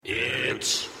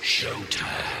showtime.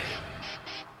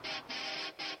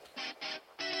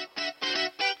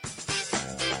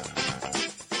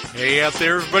 Hey out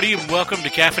there, everybody, and welcome to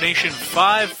CaffiNation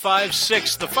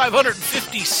 556, the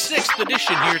 556th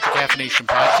edition here at the CaffiNation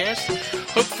podcast.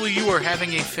 Hopefully you are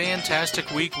having a fantastic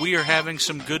week. We are having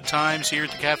some good times here at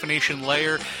the CaffiNation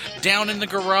lair, down in the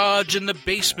garage in the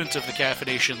basement of the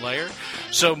CaffiNation lair.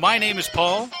 So my name is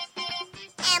Paul. And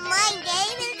my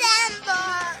name is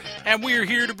Amber. And we are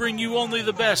here to bring you only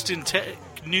the best in tech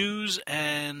news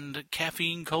and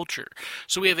caffeine culture.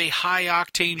 So we have a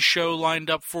high-octane show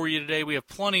lined up for you today. We have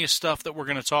plenty of stuff that we're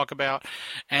going to talk about,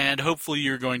 and hopefully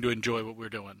you're going to enjoy what we're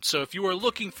doing. So if you are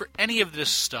looking for any of this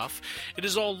stuff, it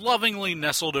is all lovingly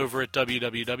nestled over at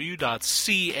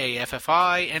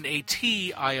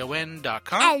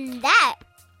www.CaffiNation.com. And that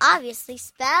obviously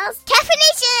spells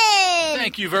CaffiNation!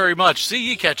 Thank you very much. See,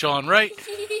 you catch on, right?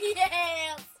 Yes!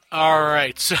 All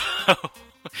right, so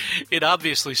it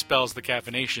obviously spells the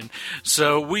CaffiNation.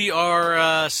 So we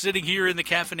are sitting here in the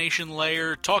CaffiNation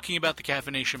lair talking about the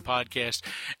CaffiNation podcast,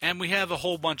 and we have a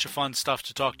whole bunch of fun stuff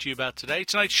to talk to you about today.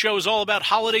 Tonight's show is all about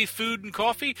holiday food and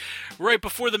coffee. Right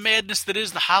before the madness that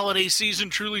is the holiday season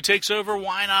truly takes over,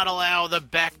 why not allow the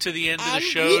back to the end of the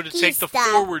show to take the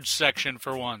forward section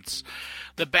for once?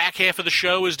 The back half of the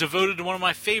show is devoted to one of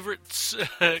my favorite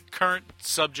current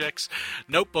subjects,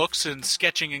 notebooks and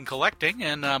sketching and collecting.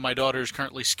 And my daughter is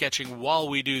currently sketching while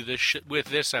we do this with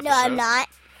this episode. No, I'm not.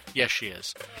 Yes, she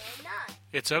is. No, I'm not.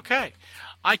 It's okay.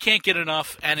 I can't get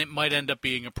enough, and it might end up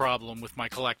being a problem with my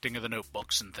collecting of the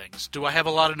notebooks and things. Do I have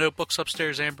a lot of notebooks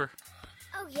upstairs, Amber?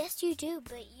 Oh, yes, you do,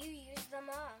 but you use them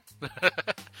all.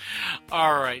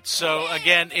 All right. So,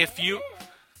 again, if you...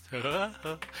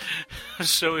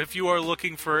 So if you are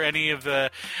looking for any of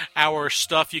our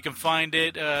stuff, you can find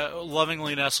it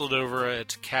lovingly nestled over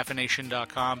at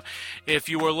CaffiNation.com. If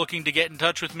you are looking to get in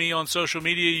touch with me on social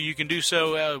media, you can do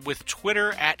so with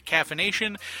Twitter at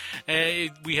CaffiNation.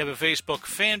 We have a Facebook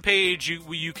fan page.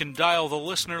 You can dial the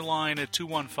listener line at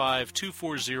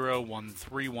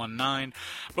 215-240-1319.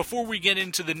 Before we get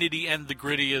into the nitty and the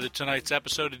gritty of tonight's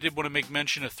episode, I did want to make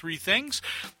mention of three things.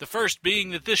 The first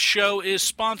being that this show is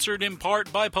sponsored in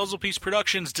part by Puzzle Piece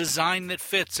Productions, Design That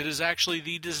Fits. It is actually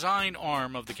the design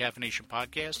arm of the CaffiNation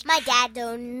podcast. My dad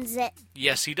owns it.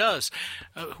 Yes, he does.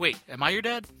 Wait, am I your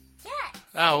dad? Yes.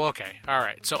 Oh, okay. All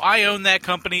right. So I own that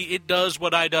company. It does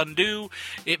what I done do.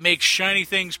 It makes shiny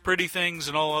things, pretty things,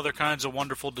 and all other kinds of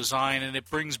wonderful design, and it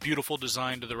brings beautiful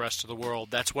design to the rest of the world.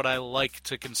 That's what I like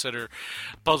to consider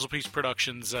Puzzle Piece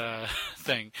Productions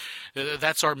thing.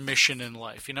 That's our mission in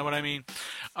life. You know what I mean?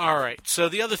 All right. So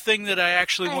the other thing that I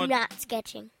actually I'm not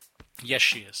sketching. Yes,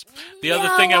 she is. The other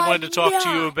thing I wanted to talk to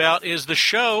you about is the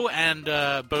show, and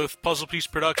both Puzzle Piece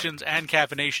Productions and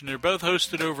CaffiNation, they're both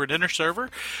hosted over at Inner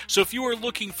Server. So if you are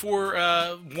looking for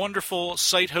wonderful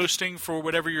site hosting for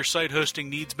whatever your site hosting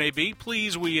needs may be,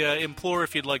 please, we implore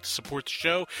if you'd like to support the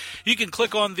show, you can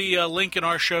click on the link in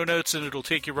our show notes, and it'll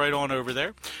take you right on over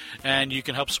there. And you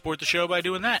can help support the show by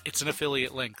doing that. It's an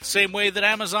affiliate link. The same way that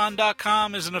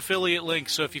Amazon.com is an affiliate link.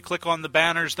 So if you click on the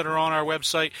banners that are on our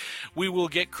website, we will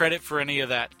get credit for any of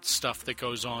that stuff that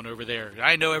goes on over there.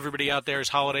 I know everybody out there is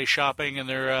holiday shopping and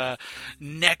they're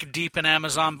neck deep in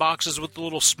Amazon boxes with a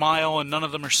little smile, and none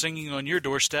of them are singing on your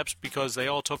doorsteps because they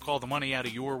all took all the money out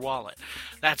of your wallet.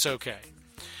 That's okay.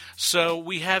 So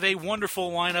we have a wonderful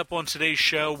lineup on today's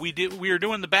show. We are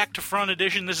doing the back to front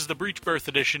edition. This is the Breech Birth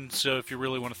edition, so if you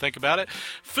really want to think about it.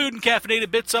 Food and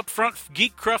caffeinated bits up front,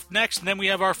 Geek Cruft next, and then we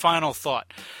have our final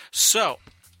thought. So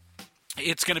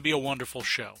it's going to be a wonderful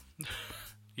show.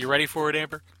 You ready for it,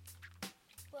 Amber?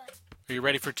 What? Are you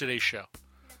ready for today's show?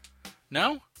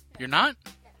 No? You're not?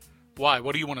 No. Why?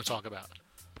 What do you want to talk about?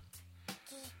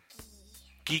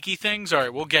 Geeky things? All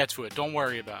right, we'll get to it. Don't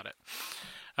worry about it.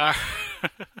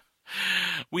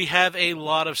 We have a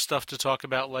lot of stuff to talk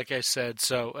about, like I said,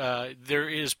 so there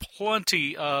is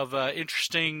plenty of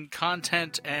interesting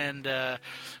content and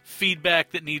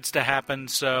feedback that needs to happen,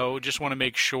 so just want to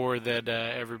make sure that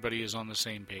everybody is on the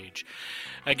same page.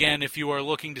 Again, if you are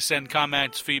looking to send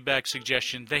comments, feedback,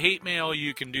 suggestions, the hate mail,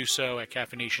 you can do so at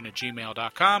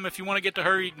CaffiNation@gmail.com. If you want to get to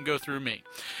her, you can go through me.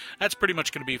 That's pretty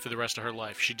much going to be for the rest of her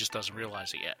life. She just doesn't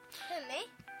realize it yet. Who, me?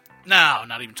 No,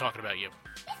 not even talking about you.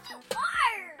 Yes, you are.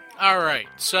 All right,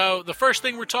 so the first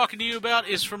thing we're talking to you about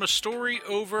is from a story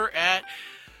over at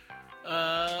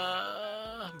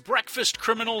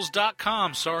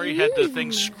breakfastcriminals.com. Sorry, had the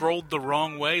thing scrolled the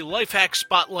wrong way. Lifehack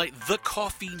Spotlight, The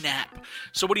Coffee Nap.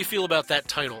 So what do you feel about that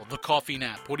title, The Coffee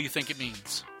Nap? What do you think it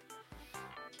means?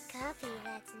 Coffee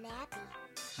that's nappy.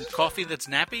 Coffee that's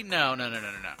nappy? No.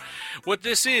 What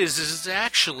this is it's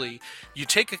actually, you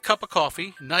take a cup of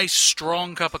coffee, nice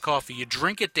strong cup of coffee, you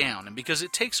drink it down, and because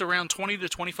it takes around 20 to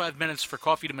 25 minutes for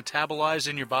coffee to metabolize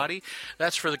in your body,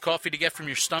 that's for the coffee to get from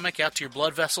your stomach out to your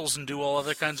blood vessels and do all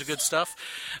other kinds of good stuff,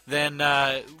 then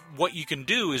what you can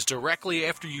do is directly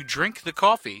after you drink the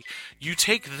coffee, you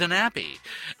take the nappy,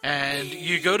 and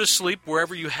you go to sleep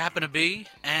wherever you happen to be,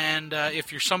 and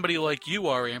if you're somebody like you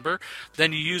are, Amber,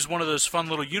 then you use one of those fun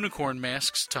little unicorn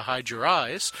masks to hide your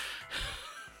eyes.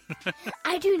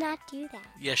 I do not do that.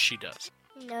 Yes, she does.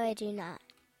 No, I do not.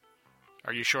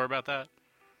 Are you sure about that?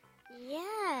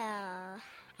 Yeah.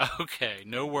 Okay,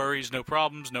 no worries, no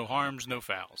problems, no harms, no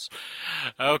fouls.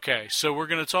 Okay, so we're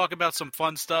going to talk about some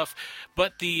fun stuff,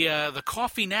 but the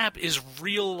coffee nap is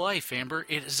real life, Amber.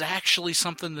 It is actually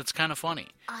something that's kind of funny.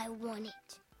 I want it.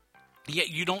 Yet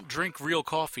you don't drink real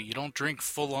coffee. You don't drink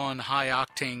full-on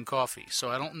high-octane coffee, so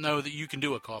I don't know that you can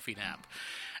do a coffee nap.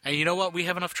 And you know what? We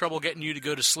have enough trouble getting you to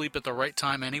go to sleep at the right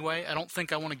time anyway. I don't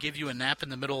think I want to give you a nap in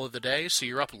the middle of the day, so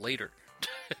you're up later.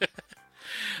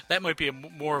 That might be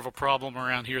more of a problem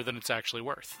around here than it's actually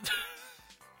worth.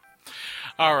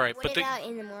 All right, What about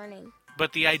in the morning?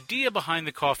 But the idea behind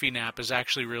the coffee nap is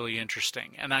actually really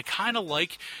interesting, and I kind of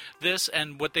like this,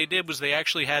 and what they did was they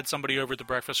actually had somebody over at the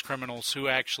Breakfast Criminals who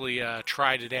actually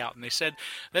tried it out, and they said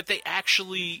that they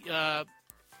actually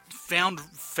found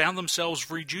themselves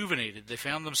rejuvenated. They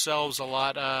found themselves a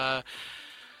lot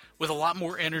with a lot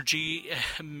more energy.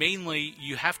 Mainly,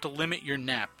 you have to limit your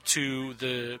nap to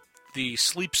the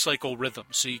sleep cycle rhythm.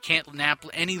 So you can't nap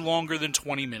any longer than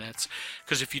 20 minutes,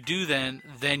 because if you do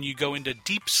then you go into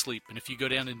deep sleep. And if you go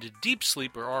down into deep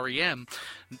sleep, or REM,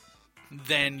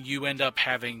 then you end up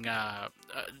having,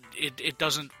 it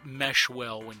doesn't mesh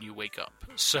well when you wake up.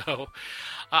 So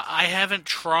I haven't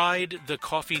tried the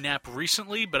coffee nap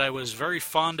recently, but I was very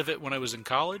fond of it when I was in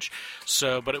college.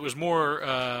 But it was more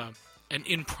an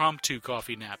impromptu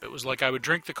coffee nap. It was like I would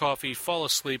drink the coffee, fall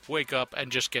asleep, wake up,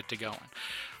 and just get to going.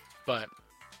 But,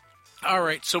 all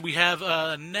right, so we have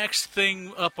next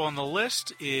thing up on the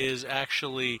list is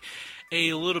actually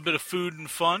a little bit of food and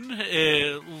fun,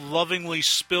 lovingly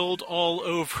spilled all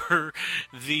over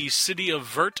the city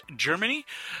of Wert, Germany.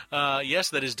 Yes,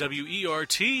 that is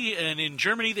W-E-R-T, and in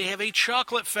Germany they have a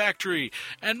chocolate factory.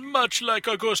 And much like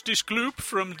Augustus Gloop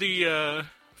from the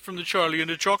Charlie and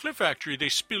the Chocolate Factory, they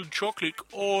spilled chocolate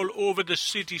all over the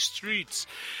city streets.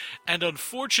 And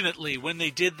unfortunately, when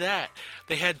they did that,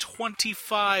 they had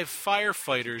 25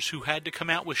 firefighters who had to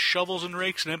come out with shovels and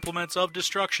rakes and implements of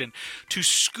destruction to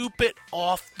scoop it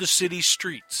off the city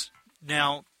streets.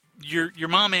 Now, your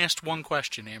mom asked one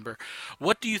question, Amber.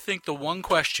 What do you think the one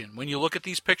question, when you look at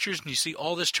these pictures and you see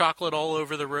all this chocolate all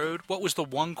over the road, what was the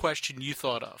one question you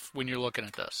thought of when you're looking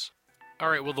at this? All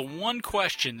right, well, the one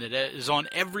question that is on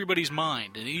everybody's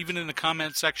mind, and even in the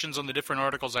comment sections on the different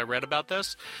articles I read about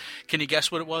this, can you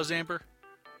guess what it was, Amber?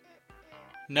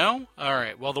 No? All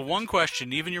right, well, the one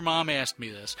question, even your mom asked me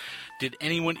this, did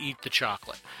anyone eat the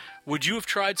chocolate? Would you have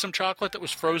tried some chocolate that was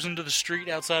frozen to the street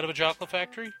outside of a chocolate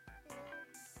factory?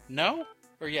 No?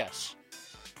 Or yes?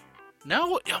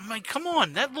 No? I mean, come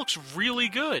on, that looks really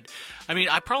good. I mean,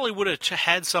 I probably would have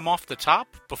had some off the top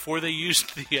before they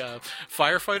used the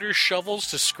firefighters'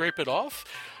 shovels to scrape it off.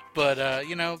 But,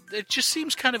 it just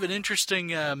seems kind of an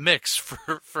interesting mix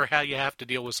for how you have to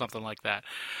deal with something like that.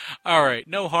 All right,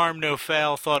 no harm, no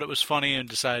foul. Thought it was funny and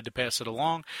decided to pass it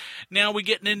along. Now we're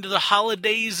getting into the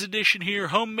holidays edition here.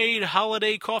 Homemade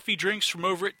holiday coffee drinks from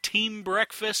over at Team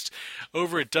Breakfast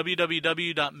over at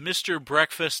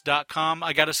www.mrbreakfast.com.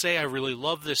 I got to say, I really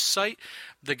love this site.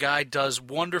 The guy does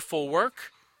wonderful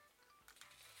work.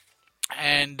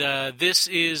 And this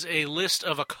is a list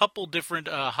of a couple different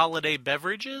holiday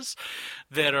beverages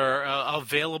that are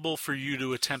available for you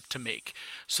to attempt to make.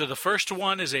 So the first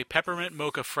one is a peppermint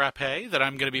mocha frappe that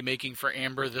I'm going to be making for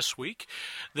Amber this week.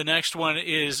 The next one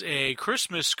is a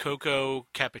Christmas cocoa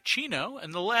cappuccino.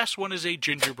 And the last one is a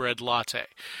gingerbread latte.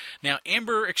 Now,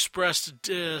 Amber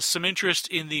expressed some interest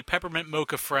in the peppermint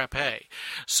mocha frappe.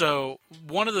 So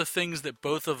one of the things that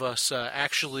both of us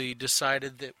actually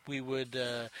decided that we would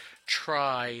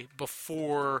try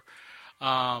before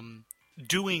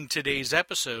doing today's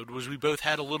episode was we both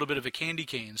had a little bit of a candy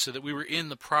cane so that we were in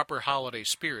the proper holiday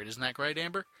spirit. Isn't that right,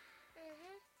 Amber?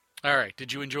 Mm-hmm. All right.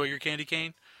 Did you enjoy your candy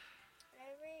cane? I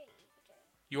already ate it.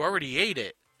 You already ate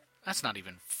it? That's not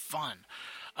even fun.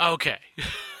 Okay.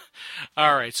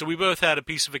 All right. So we both had a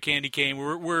piece of a candy cane.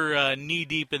 We're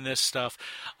knee-deep in this stuff.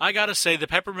 I got to say, the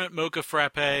peppermint mocha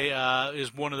frappe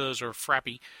is one of those, or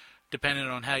frappe, depending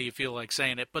on how you feel like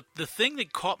saying it. But the thing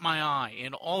that caught my eye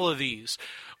in all of these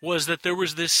was that there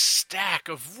was this stack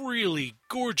of really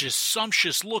gorgeous,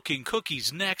 sumptuous-looking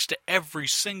cookies next to every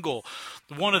single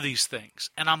one of these things.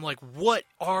 And I'm like, what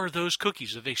are those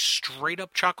cookies? Are they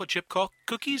straight-up chocolate chip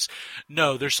cookies?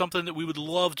 No, there's something that we would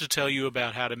love to tell you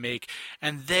about how to make,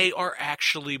 and they are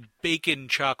actually bacon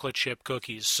chocolate chip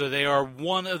cookies. So they are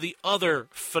one of the other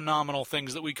phenomenal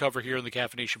things that we cover here in the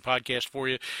CaffiNation podcast for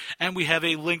you, and we have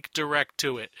a link direct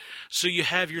to it. So you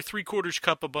have your 3/4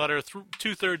 cup of butter,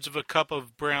 2/3 of a cup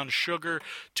of brown sugar,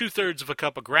 2/3 of a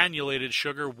cup of granulated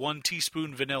sugar, 1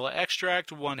 teaspoon vanilla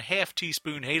extract, 1/2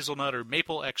 teaspoon hazelnut or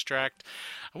maple extract.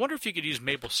 I wonder if you could use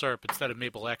maple syrup instead of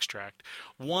maple extract.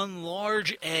 1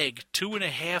 large egg,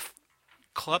 2.5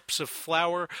 cups of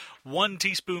flour, 1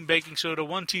 teaspoon baking soda,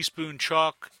 1 teaspoon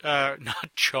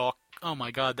not chalk. Oh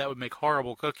my God, that would make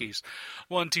horrible cookies.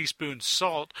 1 teaspoon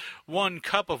salt, 1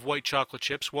 cup of white chocolate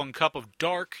chips, 1 cup of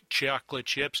dark chocolate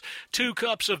chips, 2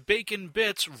 cups of bacon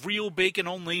bits, real bacon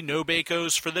only, no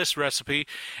Bacos for this recipe.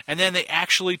 And then they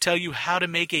actually tell you how to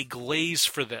make a glaze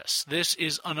for this. This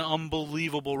is an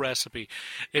unbelievable recipe.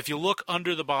 If you look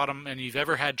under the bottom and you've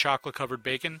ever had chocolate-covered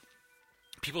bacon,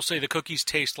 people say the cookies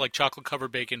taste like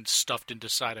chocolate-covered bacon stuffed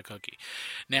inside a cookie.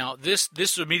 Now,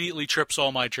 this immediately trips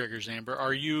all my triggers, Amber.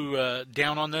 Are you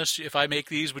down on this? If I make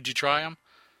these, would you try them?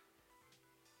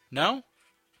 No?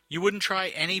 You wouldn't try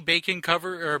any bacon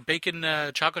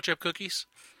chocolate chip cookies?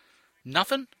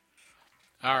 Nothing?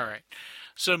 All right.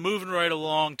 So moving right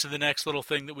along to the next little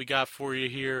thing that we got for you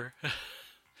here.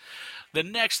 The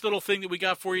next little thing that we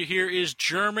got for you here is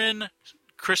German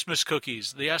Christmas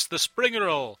cookies. Yes, the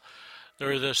Springerl.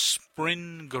 They're the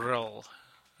Springerl.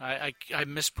 I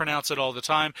mispronounce it all the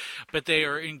time, but they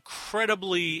are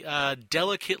incredibly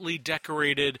delicately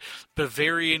decorated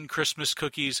Bavarian Christmas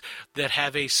cookies that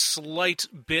have a slight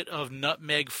bit of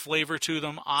nutmeg flavor to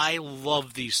them. I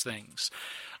love these things.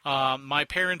 My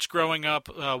parents growing up,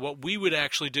 what we would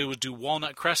actually do was do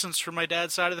walnut crescents for my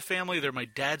dad's side of the family. They're my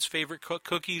dad's favorite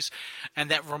cookies, and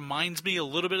that reminds me a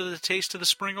little bit of the taste of the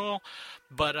Springerl,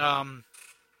 but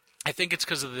I think it's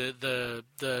because of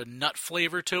the nut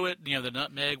flavor to it, the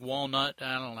nutmeg, walnut,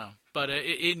 I don't know. But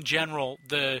in general,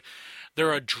 they're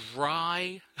a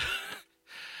dry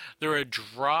they're a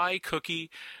dry cookie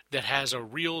that has a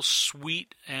real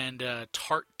sweet and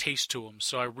tart taste to them.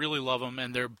 So I really love them,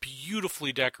 and they're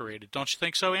beautifully decorated. Don't you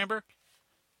think so, Amber?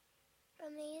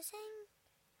 Amazing.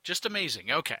 Just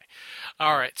amazing. Okay.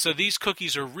 All right. So these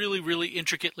cookies are really, really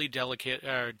intricately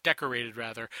decorated,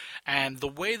 and the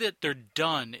way that they're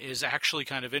done is actually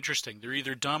kind of interesting. They're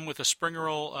either done with a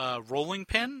Springerl rolling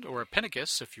pin or a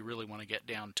pinnacus, if you really want to get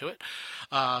down to it.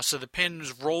 So the pin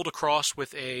is rolled across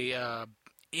with a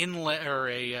inlet or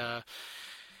a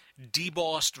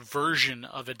debossed version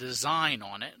of a design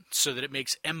on it so that it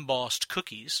makes embossed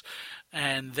cookies.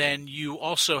 And then you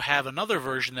also have another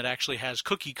version that actually has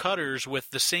cookie cutters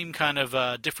with the same kind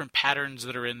of different patterns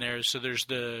that are in there. So there's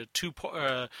the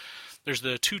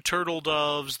two turtle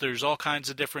doves. There's all kinds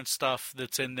of different stuff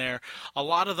that's in there. A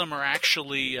lot of them are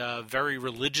actually very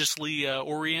religiously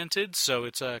oriented, so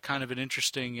it's a kind of an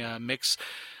interesting mix.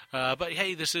 But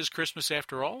hey, this is Christmas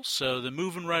after all, so then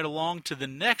moving right along to the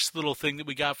next little thing that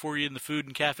we got for you in the food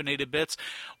and caffeinated bits.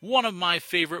 One of my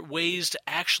favorite ways to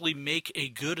actually make a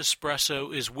good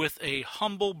espresso is with a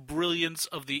humble brilliance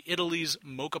of the Italy's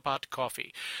mocha pot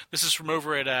coffee. This is from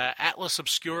over at Atlas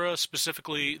Obscura,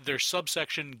 specifically their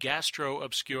subsection Gastro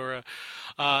Obscura.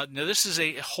 Now this is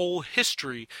a whole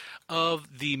history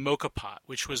of the mocha pot,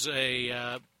 which was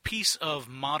a piece of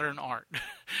modern art,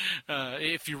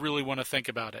 if you really want to think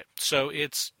about it. So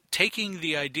it's taking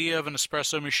the idea of an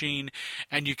espresso machine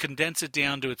and you condense it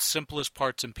down to its simplest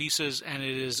parts and pieces, and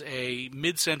it is a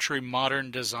mid-century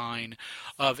modern design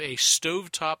of a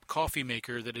stovetop coffee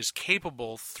maker that is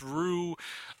capable through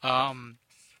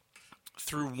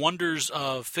wonders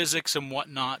of physics and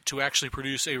whatnot to actually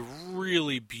produce a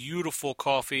really beautiful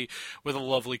coffee with a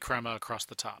lovely crema across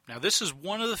the top. Now, this is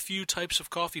one of the few types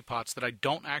of coffee pots that I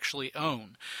don't actually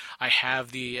own. I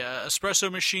have the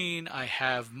espresso machine, I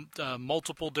have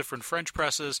multiple different French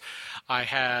presses, I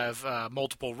have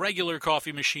multiple regular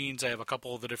coffee machines, I have a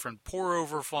couple of the different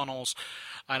pour-over funnels,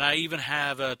 and I even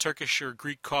have a Turkish or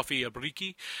Greek coffee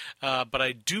abriki, but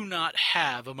I do not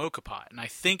have a mocha pot, and I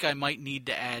think I might need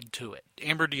to add to it.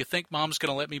 Amber, do you think Mom's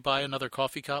going to let me buy another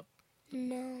coffee cup?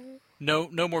 No.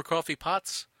 No more coffee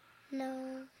pots?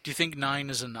 No. Do you think 9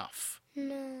 is enough?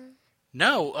 No.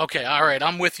 No? Okay, all right,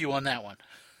 I'm with you on that one.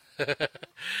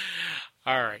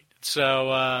 All right,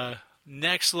 so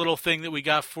Next little thing that we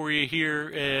got for you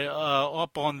here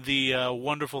up on the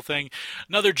wonderful thing.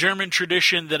 Another German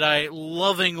tradition that I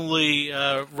lovingly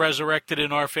resurrected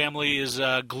in our family is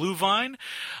Glühwein.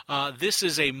 This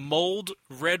is a mulled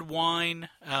red wine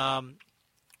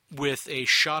with a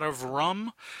shot of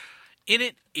rum in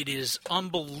it. It is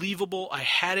unbelievable. I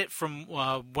had it from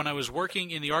when I was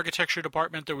working in the architecture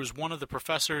department. There was one of the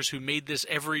professors who made this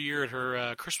every year at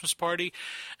her Christmas party,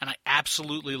 and I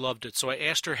absolutely loved it. So I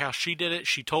asked her how she did it.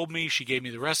 She told me. She gave me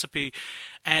the recipe.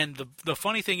 And the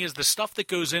funny thing is the stuff that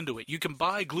goes into it. You can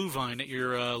buy Glühwein at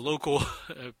your local,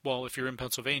 well, if you're in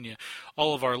Pennsylvania,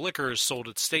 all of our liquor is sold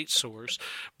at state stores.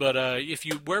 But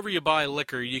wherever you buy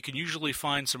liquor, you can usually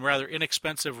find some rather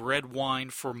inexpensive red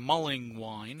wine for mulling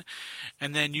wine.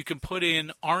 And then you can put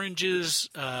in oranges,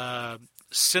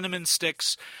 cinnamon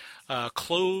sticks,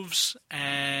 cloves,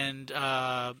 and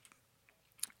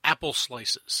apple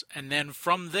slices. And then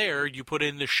from there, you put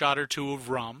in the shot or two of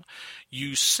rum.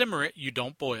 You simmer it. You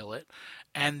don't boil it.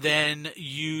 And then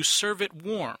you serve it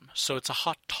warm. So it's a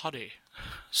hot toddy.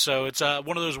 So it's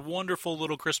one of those wonderful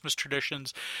little Christmas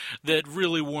traditions that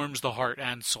really warms the heart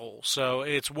and soul. So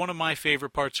it's one of my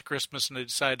favorite parts of Christmas, and I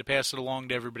decided to pass it along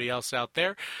to everybody else out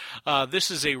there.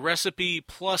 This is a recipe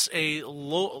plus a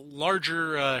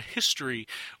larger history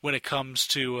when it comes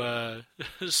to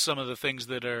some of the things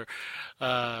that are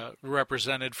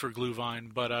represented for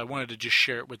Glühwein, but I wanted to just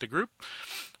share it with the group.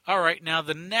 All right, now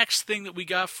the next thing that we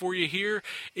got for you here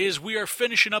is we are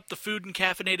finishing up the food and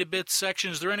caffeinated bits section.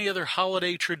 Is there any other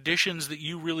holiday traditions that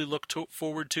you really look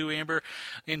forward to, Amber,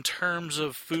 in terms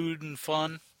of food and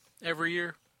fun every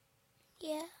year?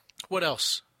 Yeah. What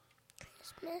else?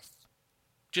 Christmas.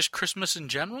 Just Christmas in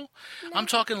general? No. I'm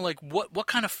talking like what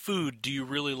kind of food do you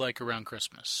really like around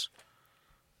Christmas?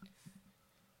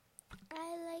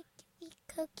 I like to eat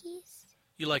cookies.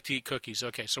 You like to eat cookies.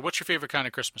 Okay, so what's your favorite kind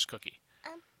of Christmas cookie?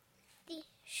 The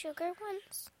sugar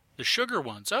ones. The sugar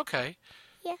ones, okay.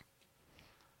 Yeah.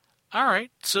 All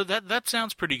right, so that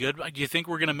sounds pretty good. Do you think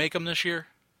we're going to make them this year?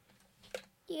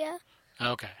 Yeah.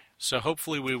 Okay, so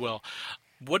hopefully we will.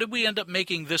 What did we end up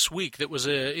making this week that was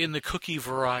in the cookie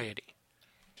variety?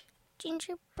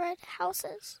 Gingerbread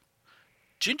houses.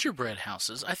 Gingerbread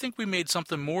houses? I think we made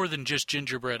something more than just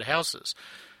gingerbread houses.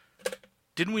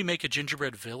 Didn't we make a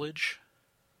gingerbread village?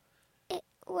 It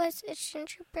was a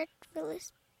gingerbread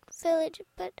village,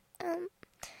 but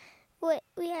what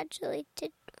we actually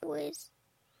did was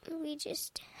we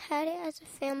just had it as a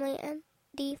family, and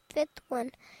the fifth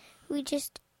one, we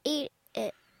just ate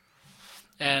it.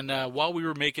 And while we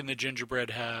were making the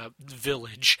gingerbread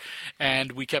village,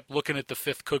 and we kept looking at the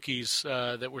fifth cookies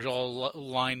that were all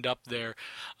lined up there,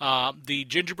 the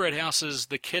gingerbread houses,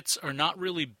 the kits are not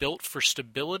really built for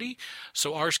stability,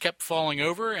 so ours kept falling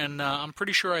over, and I'm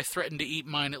pretty sure I threatened to eat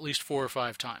mine at least 4 or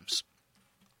 5 times.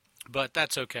 But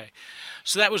that's okay.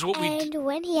 So that was what we did. And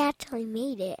when he actually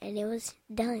made it and it was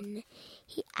done,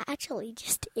 he actually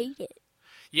just ate it.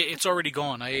 Yeah, it's already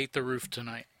gone. I ate the roof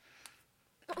tonight.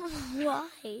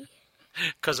 Why?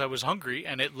 Because I was hungry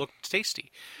and it looked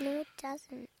tasty. No, it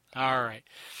doesn't. All right.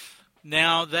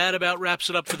 Now, that about wraps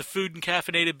it up for the food and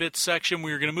caffeinated bits section.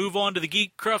 We're going to move on to the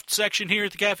Geek Cruft section here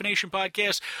at the CaffiNation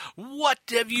Podcast. What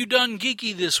have you done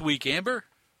geeky this week, Amber?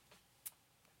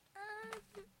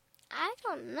 I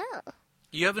don't know.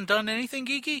 You haven't done anything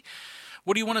geeky?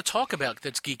 What do you want to talk about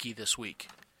that's geeky this week?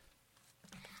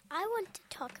 I want to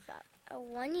talk about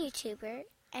one YouTuber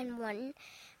and one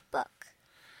book.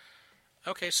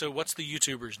 Okay, so what's the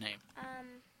YouTuber's name?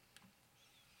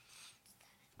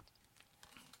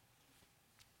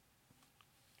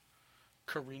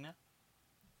 Karina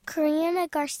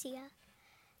Garcia.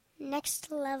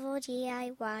 Next Level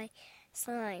DIY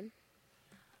Slime.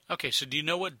 Okay, so do you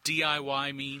know what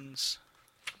DIY means?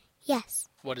 Yes.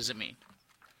 What does it mean?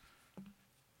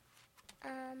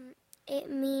 It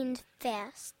means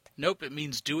fast. Nope, it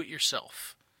means do it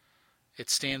yourself. It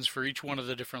stands for each one of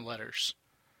the different letters.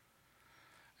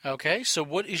 Okay, so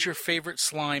what is your favorite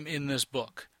slime in this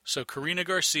book? So Karina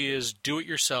Garcia's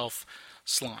do-it-yourself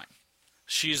slime.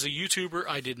 She is a YouTuber.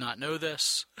 I did not know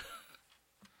this.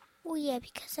 Well, yeah,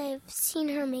 because I've seen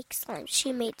her make slime.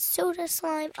 She made soda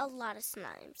slime, a lot of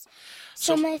slimes.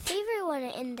 So my favorite one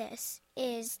in this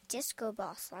is disco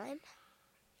ball slime.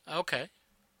 Okay.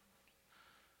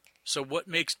 So what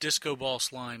makes disco ball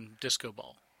slime disco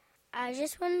ball? I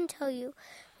just want to tell you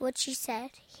what she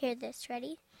said. Hear this,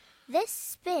 ready? This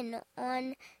spin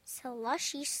on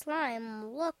slushy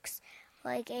slime looks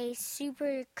like a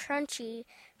super crunchy,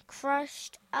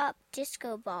 crushed up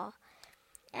disco ball.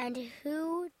 And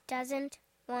who doesn't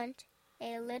want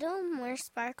a little more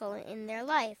sparkle in their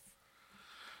life?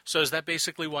 So is that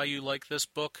basically why you like this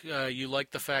book? You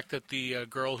like the fact that the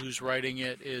girl who's writing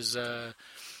it is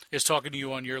talking to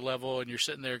you on your level, and you're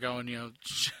sitting there going,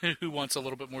 who wants a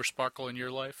little bit more sparkle in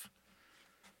your life?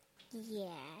 Yeah.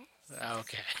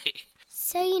 Okay.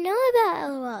 So you know about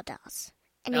LOL dolls,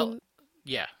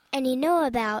 Yeah. and you know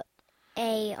about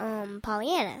a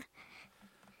Pollyanna.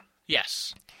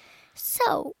 Yes.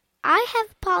 So I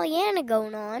have Pollyanna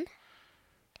going on.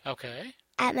 Okay.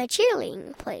 At my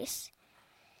cheerleading place.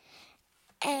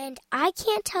 And I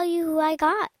can't tell you who I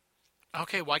got.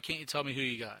 Okay, why can't you tell me who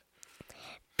you got?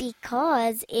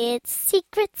 Because it's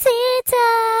Secret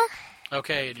Santa.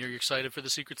 Okay, and you're excited for the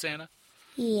Secret Santa?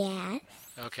 Yes.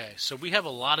 Okay, so we have a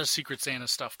lot of Secret Santa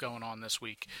stuff going on this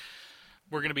week.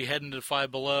 We're going to be heading to Five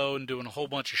Below and doing a whole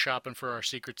bunch of shopping for our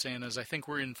Secret Santas. I think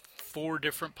we're in 4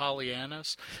 different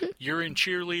Pollyannas. You're in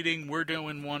cheerleading. We're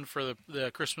doing one for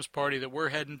the Christmas party that we're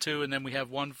heading to, and then we have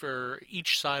one for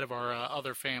each side of our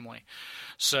other family.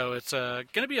 So it's going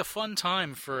to be a fun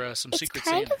time for some Secret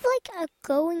Santa. It's kind of like a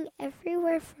going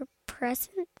everywhere for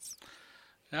presents.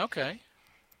 Okay.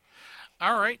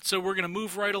 All right, so we're going to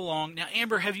move right along. Now,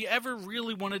 Amber, have you ever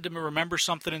really wanted to remember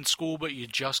something in school, but you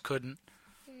just couldn't?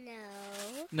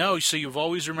 No, so you've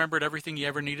always remembered everything you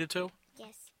ever needed to?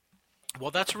 Yes.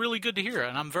 Well, that's really good to hear,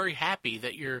 and I'm very happy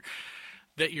that you're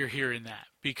hearing that,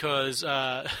 because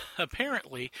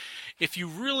apparently, if you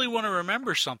really want to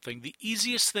remember something, the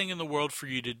easiest thing in the world for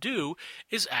you to do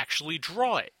is actually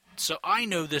draw it. So I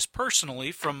know this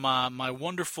personally from my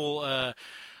wonderful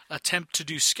attempt to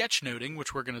do sketchnoting,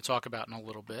 which we're going to talk about in a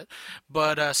little bit.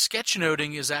 But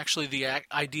sketchnoting is actually the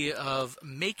idea of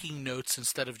making notes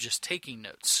instead of just taking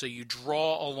notes. So you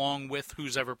draw along with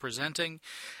who's ever presenting,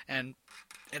 and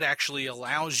it actually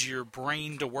allows your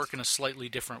brain to work in a slightly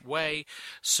different way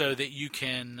so that you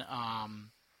can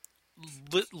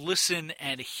listen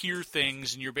and hear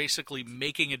things, and you're basically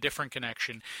making a different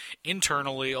connection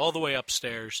internally all the way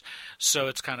upstairs. So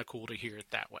it's kind of cool to hear it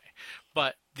that way.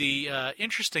 But the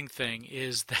interesting thing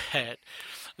is that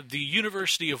the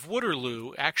University of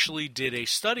Waterloo actually did a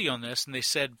study on this, and they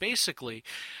said basically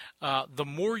the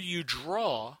more you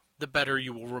draw, the better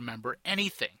you will remember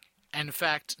anything. And in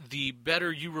fact, the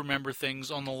better you remember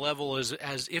things on the level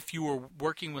as if you were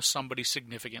working with somebody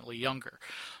significantly younger.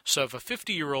 So if a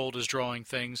 50-year-old is drawing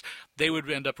things, they would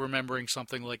end up remembering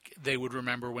something like they would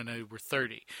remember when they were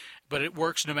 30. But it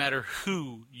works no matter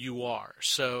who you are.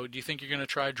 So do you think you're going to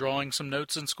try drawing some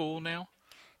notes in school now?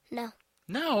 No.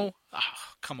 No? Oh,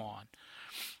 come on.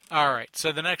 All right,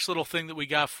 so the next little thing that we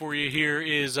got for you here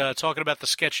is talking about the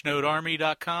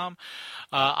sketchnotearmy.com.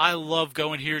 I love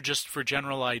going here just for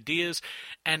general ideas.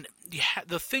 And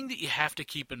the thing that you have to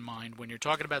keep in mind when you're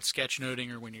talking about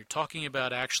sketchnoting, or when you're talking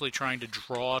about actually trying to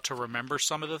draw to remember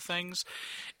some of the things,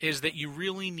 is that you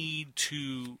really need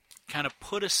to kind of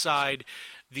put aside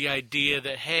the idea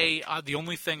that, hey, the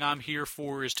only thing I'm here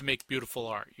for is to make beautiful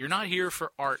art. You're not here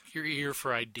for art. You're here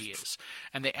for ideas.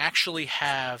 And they actually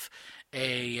have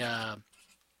a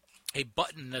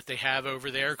button that they have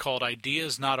over there called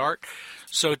Ideas Not Art.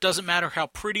 So it doesn't matter how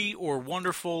pretty or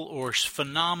wonderful or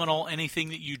phenomenal anything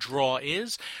that you draw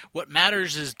is. What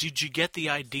matters is, did you get the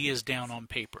ideas down on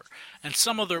paper? And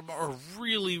some of them are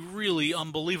really, really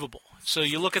unbelievable. So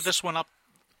you look at this one up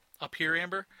here,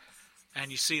 Amber, and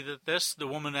you see that the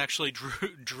woman actually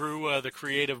drew the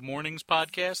Creative Mornings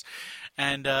podcast,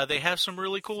 and they have some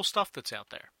really cool stuff that's out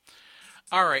there.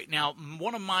 All right, now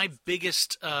one of my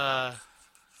biggest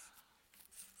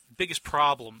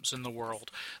problems in the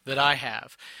world that I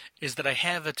have is that I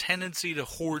have a tendency to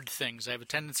hoard things. I have a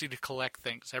tendency to collect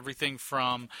things, everything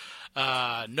from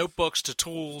notebooks to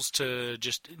tools to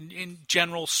just in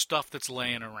general stuff that's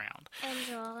laying around.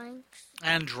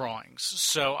 And drawings.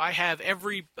 So I have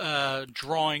every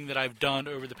drawing that I've done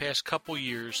over the past couple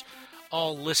years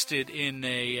all listed in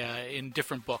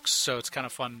different books, so it's kind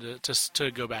of fun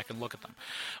to go back and look at them.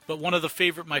 But one of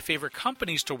my favorite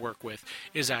companies to work with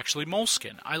is actually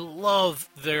Moleskine. I love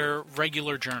their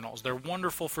regular journals. They're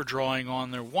wonderful for drawing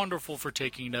on. They're wonderful for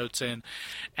taking notes in.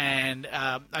 And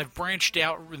I've branched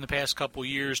out in the past couple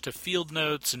years to Field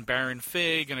Notes and Baron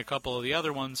Fig and a couple of the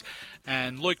other ones,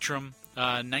 and Leuchtturm.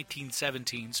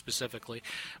 1917 specifically.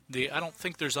 I don't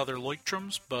think there's other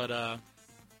Leuchtturms, but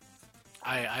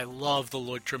I love the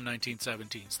Leuchtturm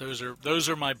 1917s. Those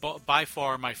are by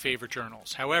far my favorite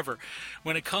journals. However,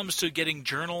 when it comes to getting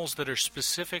journals that are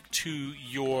specific to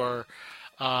your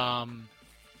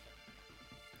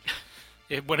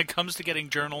when it comes to getting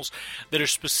journals that are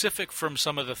specific from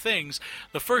some of the things,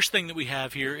 the first thing that we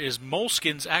have here is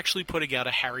Moleskine's actually putting out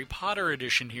a Harry Potter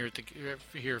edition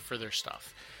here for their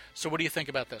stuff. So what do you think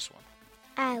about this one?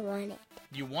 I want it.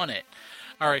 You want it.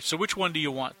 All right, so which one do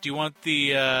you want? Do you want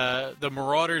the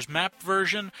Marauders map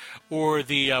version or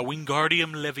the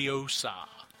Wingardium Leviosa?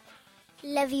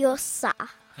 Leviosa.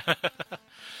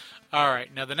 All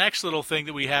right, now the next little thing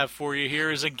that we have for you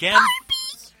here is again... Barbie!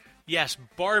 Yes,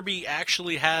 Barbie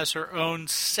actually has her own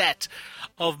set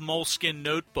of Moleskine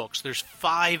notebooks. There's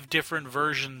 5 different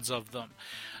versions of them.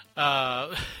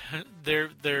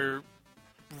 They're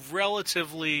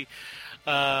relatively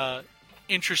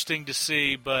interesting to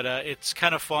see, but it's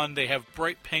kind of fun. They have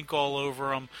bright pink all over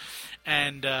them,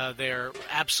 and they're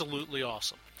absolutely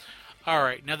awesome. All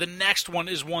right, now the next one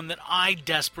is one that I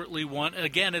desperately want.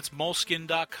 Again, it's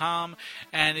Moleskine.com,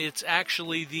 and it's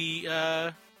actually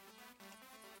the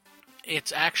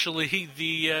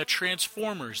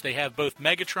Transformers. They have both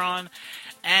Megatron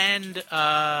and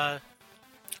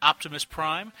Optimus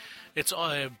Prime. It's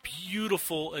a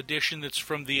beautiful edition that's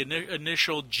from the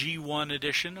initial G1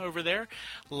 edition over there.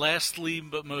 Lastly,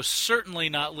 but most certainly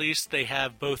not least, they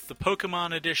have both the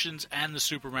Pokemon editions and the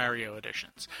Super Mario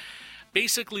editions.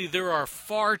 Basically, there are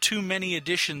far too many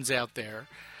editions out there,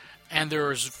 and there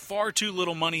is far too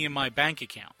little money in my bank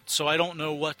account, so I don't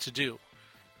know what to do.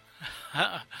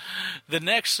 The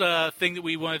next thing that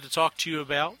we wanted to talk to you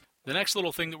about, the next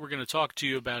little thing that we're going to talk to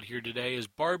you about here today is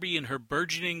Barbie and her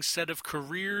burgeoning set of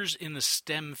careers in the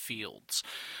STEM fields.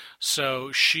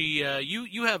 So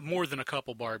you have more than a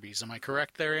couple Barbies, am I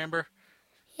correct there, Amber?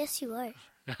 Yes, you are.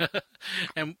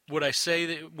 And would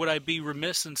I be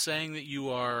remiss in saying that you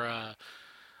are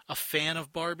a fan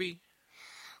of Barbie?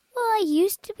 Well, I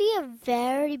used to be a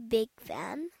very big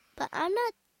fan, but I'm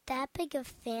not that big a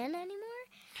fan anymore.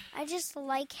 I just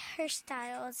like her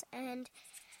styles, and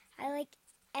I like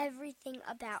everything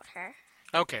about her.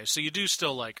 Okay, so you do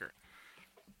still like her.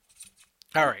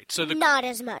 All right, so not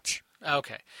as much.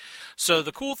 Okay, so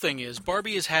the cool thing is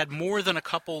Barbie has had more than a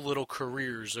couple little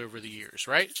careers over the years,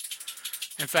 right?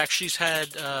 In fact, she's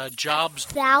had jobs...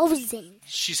 Thousands.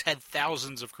 She's had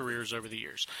thousands of careers over the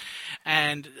years.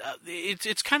 And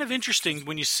it's kind of interesting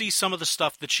when you see some of the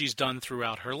stuff that she's done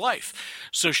throughout her life.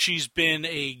 So she's been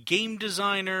a game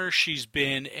designer, she's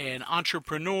been an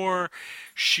entrepreneur,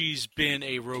 she's been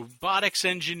a robotics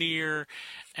engineer,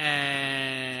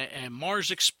 and Mars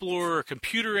explorer, a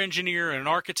computer engineer, and an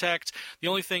architect. The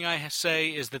only thing I say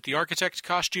is that the architect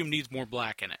costume needs more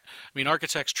black in it. I mean,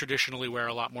 architects traditionally wear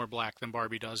a lot more black than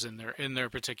Barbie does in their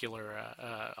particular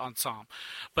ensemble.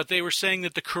 But they were saying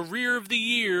that the career of the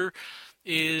year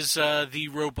is the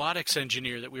robotics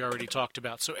engineer that we already talked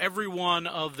about. So every one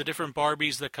of the different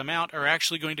Barbies that come out are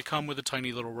actually going to come with a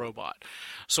tiny little robot.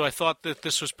 So I thought that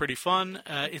this was pretty fun.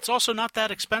 It's also not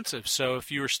that expensive. So if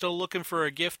you are still looking for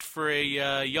a gift for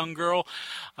a young girl,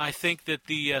 I think that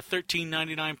the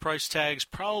 $13.99 price tag's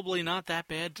probably not that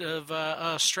bad of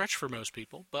a stretch for most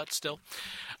people, but still.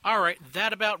 All right,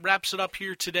 that about wraps it up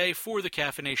here today for the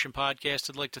CaffiNation podcast.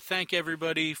 I'd like to thank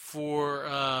everybody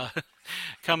for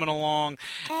coming along.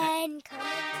 And coming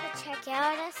to check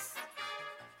out us.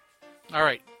 All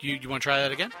right, you want to try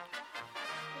that again? No.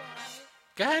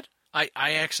 Go ahead. I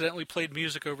accidentally played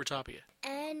music over top of you.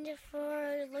 And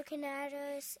for looking at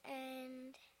us,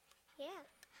 and yeah.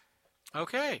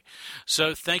 Okay,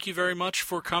 so thank you very much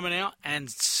for coming out, and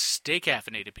stay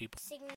caffeinated, people.